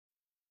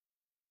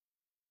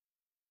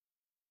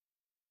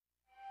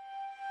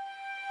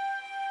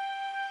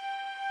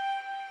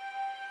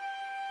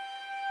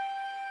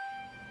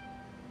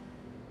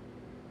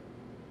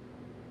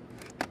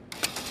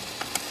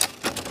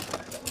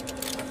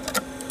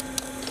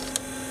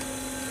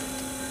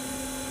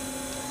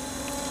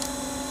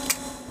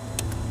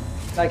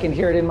I can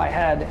hear it in my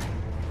head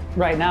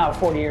right now,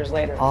 40 years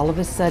later. All of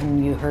a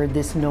sudden, you heard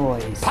this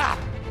noise. Pop!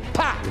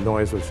 Pop! The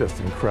noise was just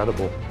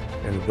incredible,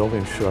 and the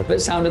building shook. It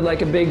sounded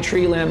like a big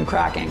tree limb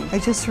cracking. I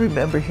just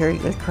remember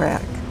hearing a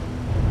crack.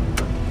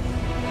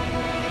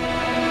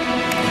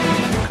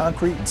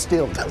 Concrete and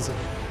steel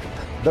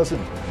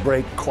doesn't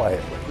break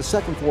quietly. The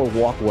second floor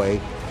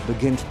walkway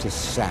begins to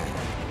sag,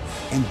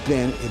 and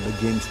then it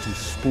begins to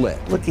split.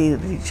 Looking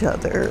at each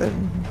other,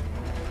 and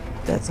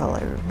that's all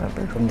I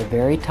remember. From the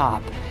very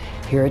top,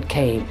 here it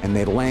came. And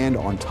they land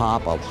on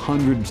top of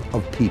hundreds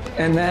of people.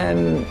 And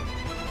then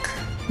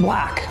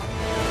black.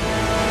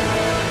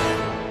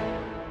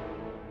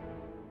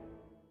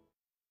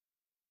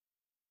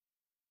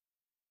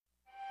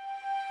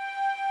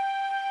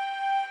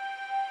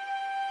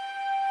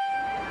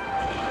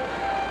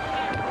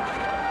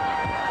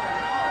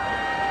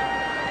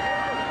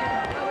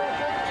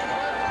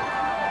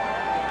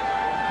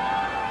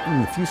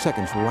 And a few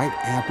seconds right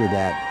after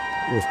that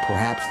was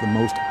perhaps the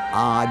most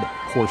odd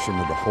portion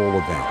of the whole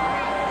event.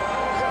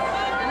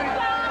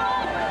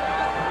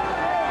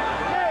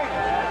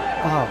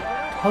 Oh,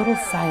 total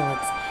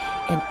silence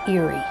and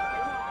eerie.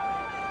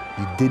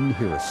 You didn't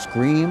hear a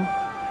scream,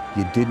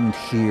 you didn't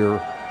hear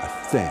a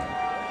thing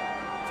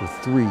for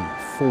 3,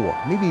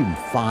 4, maybe even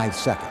 5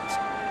 seconds.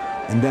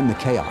 And then the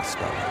chaos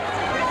started.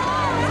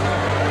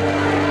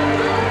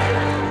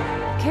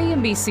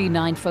 KMBC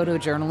 9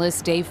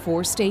 photojournalist Dave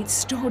Forstate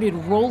started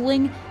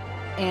rolling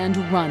and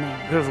running.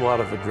 There's a lot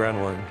of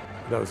adrenaline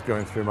that was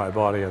going through my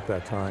body at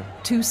that time.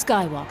 2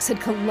 skywalks had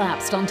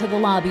collapsed onto the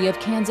lobby of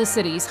Kansas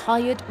City's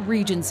Hyatt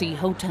Regency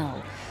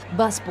Hotel.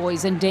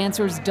 Busboys and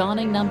dancers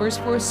donning numbers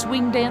for a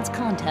swing dance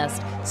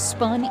contest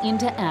spun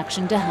into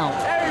action to help.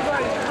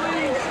 Everybody,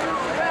 please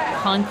move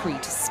back.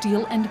 Concrete,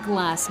 steel, and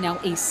glass, now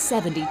a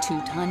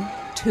 72-ton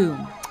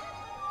tomb.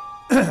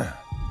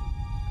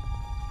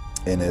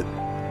 And it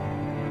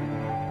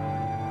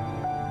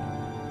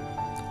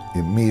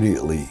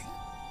immediately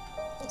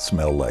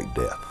smelled like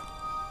death.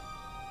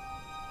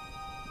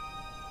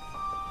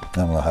 I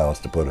don't know how else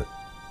to put it.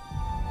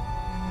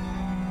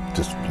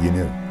 Just, you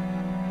knew.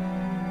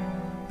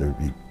 There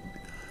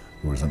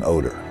was an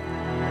odor.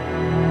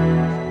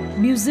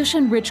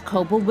 Musician Rich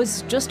Coble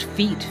was just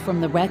feet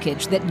from the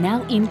wreckage that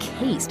now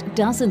encased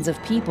dozens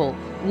of people,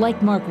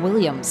 like Mark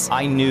Williams.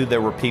 I knew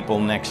there were people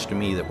next to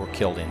me that were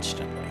killed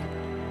instantly.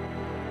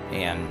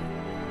 And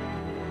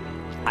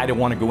I don't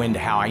want to go into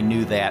how I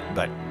knew that,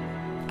 but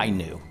I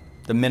knew.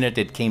 The minute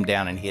it came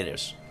down and hit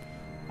us,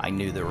 I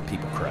knew there were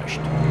people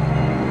crushed.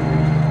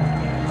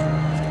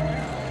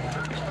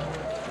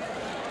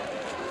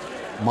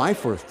 My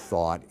first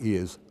thought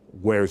is,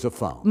 where's a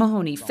phone?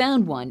 Mahoney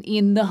found one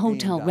in the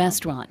hotel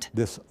restaurant.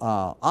 This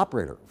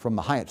operator from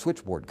the Hyatt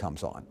switchboard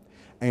comes on,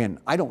 and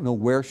I don't know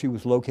where she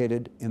was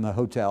located in the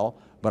hotel,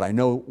 but I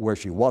know where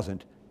she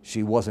wasn't.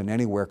 She wasn't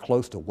anywhere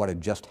close to what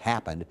had just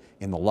happened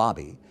in the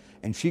lobby,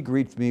 and she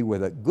greets me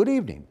with a, "Good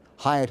evening,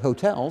 Hyatt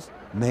Hotels,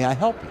 may I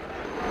help you?"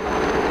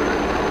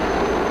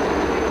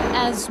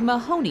 As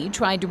Mahoney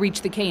tried to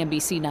reach the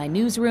KMBC 9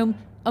 newsroom,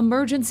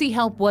 emergency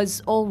help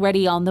was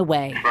already on the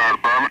way.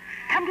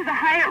 Come to the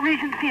Hyatt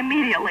Regency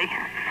immediately.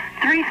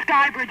 3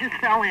 sky bridges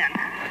fell in.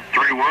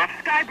 3 what?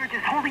 Sky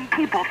bridges holding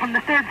people from the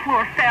 3rd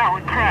floor fell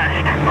and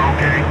crashed.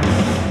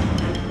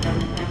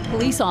 Okay.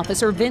 Police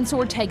officer Vince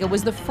Ortega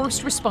was the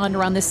first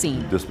responder on the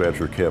scene.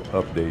 Dispatcher kept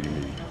updating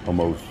me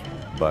almost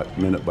by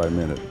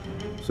minute,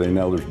 saying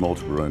now there's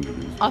multiple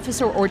injuries.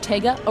 Officer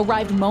Ortega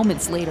arrived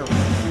moments later.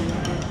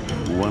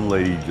 One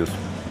lady just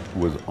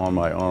was on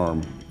my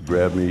arm,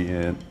 grabbed me,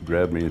 and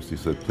she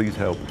said, "Please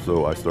help."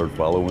 So I started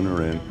following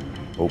her in,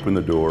 opened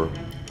the door,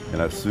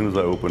 and as soon as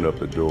I opened up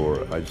the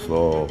door, I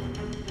saw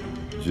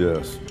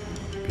just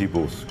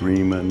people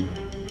screaming,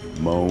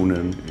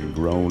 moaning and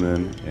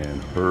groaning,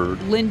 and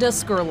hurt. Linda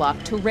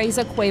Skurlock,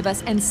 Teresa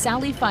Cuevas, and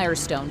Sally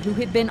Firestone, who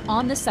had been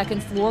on the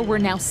 2nd floor, were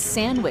now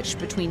sandwiched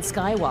between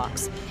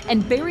skywalks.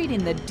 And buried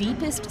in the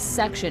deepest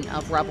section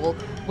of rubble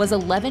was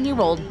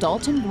 11-year-old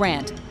Dalton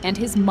Grant and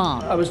his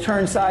mom. I was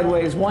turned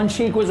sideways. One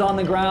cheek was on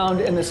the ground,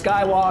 and the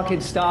skywalk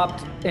had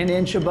stopped an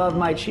inch above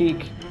my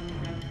cheek,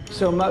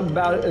 so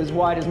about as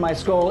wide as my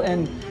skull.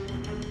 And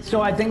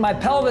so I think my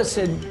pelvis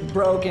had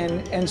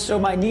broken, and so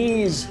my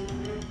knees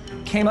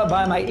came up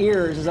by my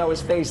ears as I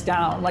was face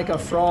down, like a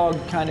frog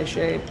kind of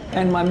shape.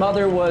 And my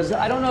mother was,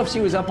 I don't know if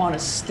she was up on a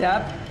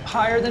step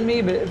higher than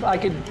me, but if I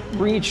could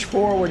reach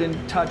forward and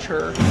touch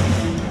her.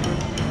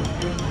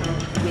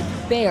 With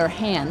bare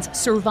hands,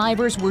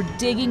 survivors were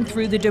digging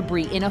through the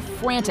debris in a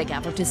frantic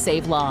effort to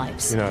save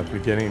lives. You know, at the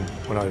beginning,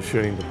 when I was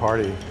shooting the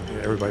party,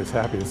 everybody's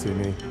happy to see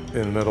me.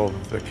 In the middle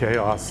of the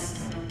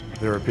chaos,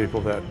 there were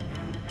people that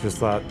just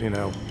thought, you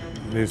know,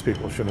 news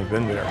people shouldn't have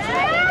been there.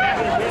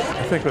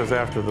 I think it was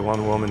after the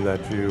one woman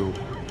that you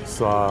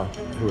saw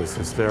who was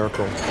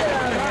hysterical.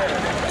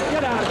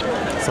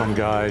 Some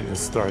guy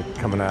just started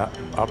coming up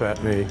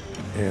at me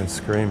and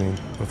screaming.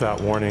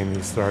 Without warning,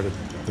 he started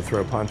to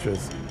throw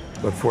punches.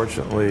 But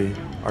fortunately,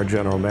 our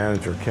general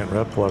manager, Kent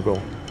Repplugel,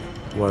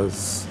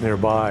 was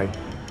nearby,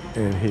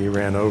 and he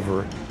ran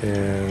over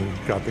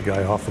and got the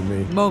guy off of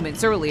me.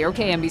 Moments earlier,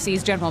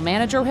 KMBC's general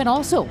manager had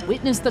also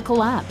witnessed the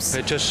collapse.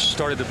 It just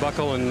started to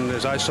buckle, and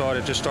as I saw it,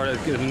 it just started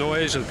a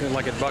noise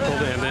like it buckled,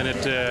 and then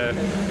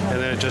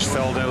it just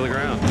fell down to the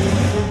ground.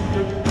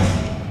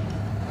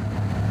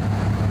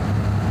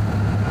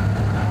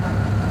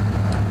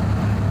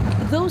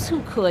 Those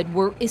who could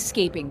were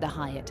escaping the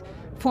Hyatt.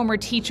 Former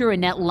teacher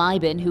Annette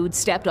Lieben, who'd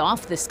stepped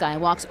off the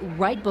skywalks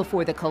right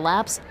before the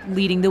collapse,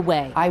 leading the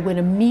way. I went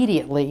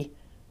immediately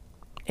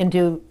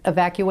into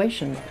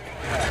evacuation.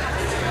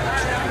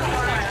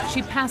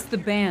 She passed the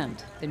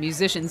band, the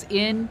musicians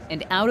in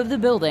and out of the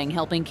building,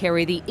 helping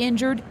carry the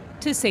injured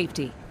to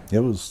safety. It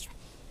was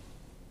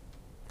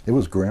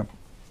grim.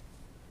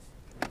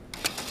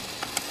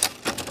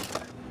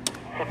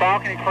 The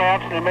balcony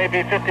collapsed, and there may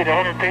be 50 to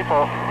 100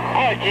 people.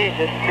 Oh,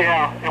 Jesus.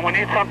 Yeah, and we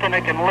need something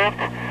that can lift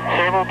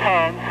several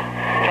tons.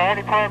 Fire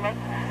department,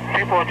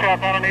 people are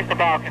trapped underneath the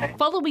balcony.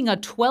 Following a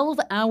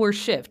 12-hour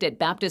shift at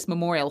Baptist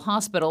Memorial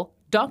Hospital,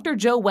 Dr.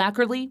 Joe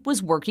Wackerly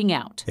was working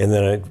out. And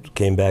then I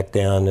came back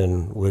down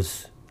and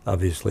was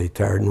obviously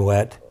tired and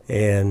wet,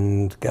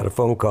 and got a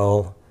phone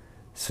call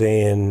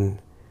saying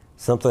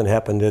something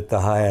happened at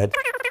the Hyatt.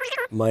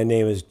 My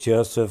name is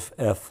Joseph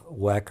F.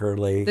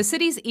 Wackerly. The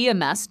city's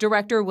EMS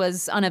director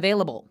was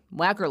unavailable.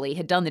 Wackerly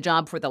had done the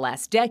job for the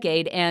last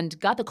decade and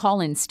got the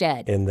call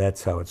instead. And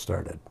that's how it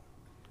started.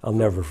 I'll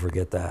never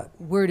forget that.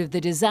 Word of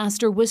the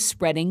disaster was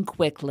spreading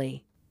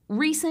quickly.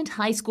 Recent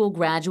high school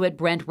graduate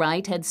Brent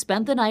Wright had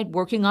spent the night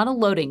working on a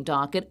loading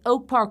dock at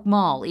Oak Park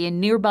Mall in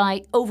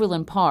nearby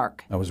Overland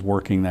Park. I was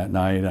working that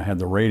night. I had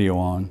the radio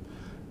on,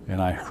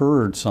 and I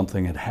heard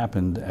something had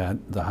happened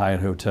at the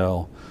Hyatt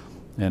Hotel.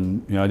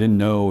 And I didn't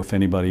know if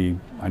anybody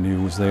I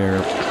knew was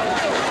there.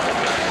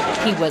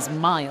 He was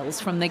miles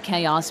from the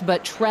chaos,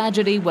 but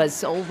tragedy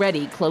was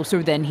already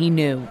closer than he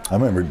knew. I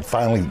remember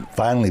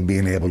finally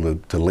being able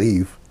to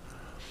leave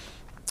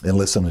and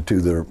listen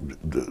to the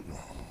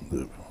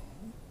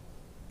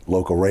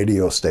local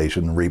radio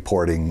station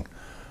reporting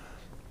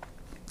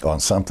on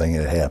something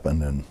that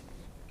happened,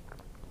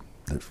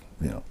 and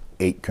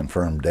 8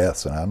 confirmed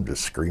deaths, and I'm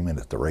just screaming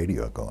at the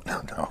radio going,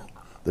 no,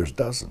 there's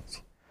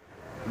dozens.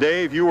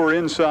 Dave, you were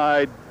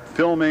inside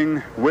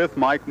filming with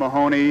Mike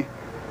Mahoney.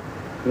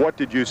 What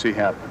did you see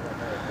happen?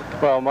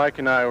 Well, Mike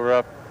and I were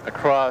up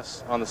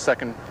across on the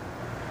second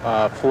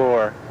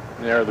floor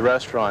near the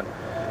restaurant,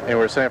 and we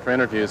were setting up for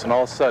interviews, and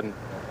all of a sudden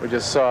we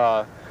just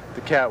saw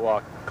the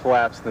catwalk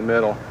collapse in the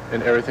middle,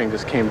 and everything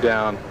just came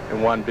down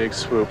in one big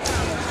swoop.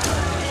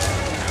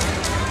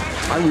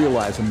 I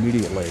realized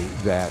immediately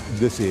that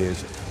this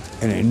is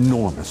an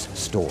enormous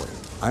story.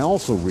 I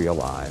also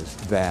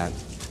realized that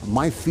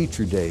my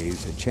feature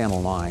days at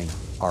Channel 9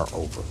 are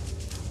over.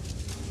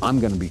 I'm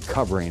going to be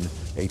covering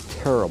a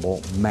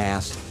terrible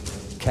mass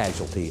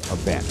casualty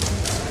event.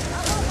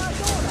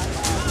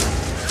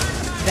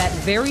 That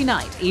very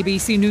night,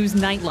 ABC News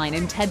Nightline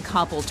and Ted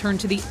Koppel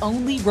turned to the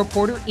only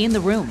reporter in the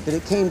room.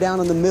 It came down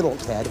in the middle,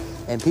 Ted,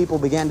 and people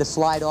began to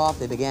slide off,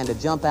 they began to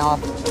jump out.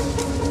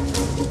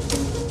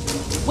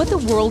 What the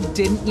world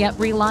didn't yet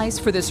realize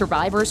for the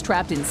survivors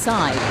trapped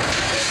inside,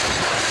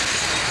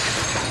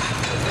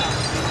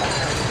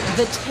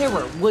 the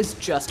terror was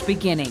just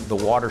beginning. The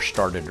water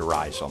started to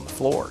rise on the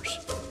floors,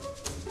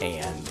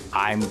 and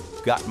I'm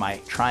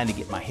trying to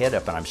get my head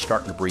up, and I'm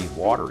starting to breathe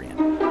water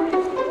in.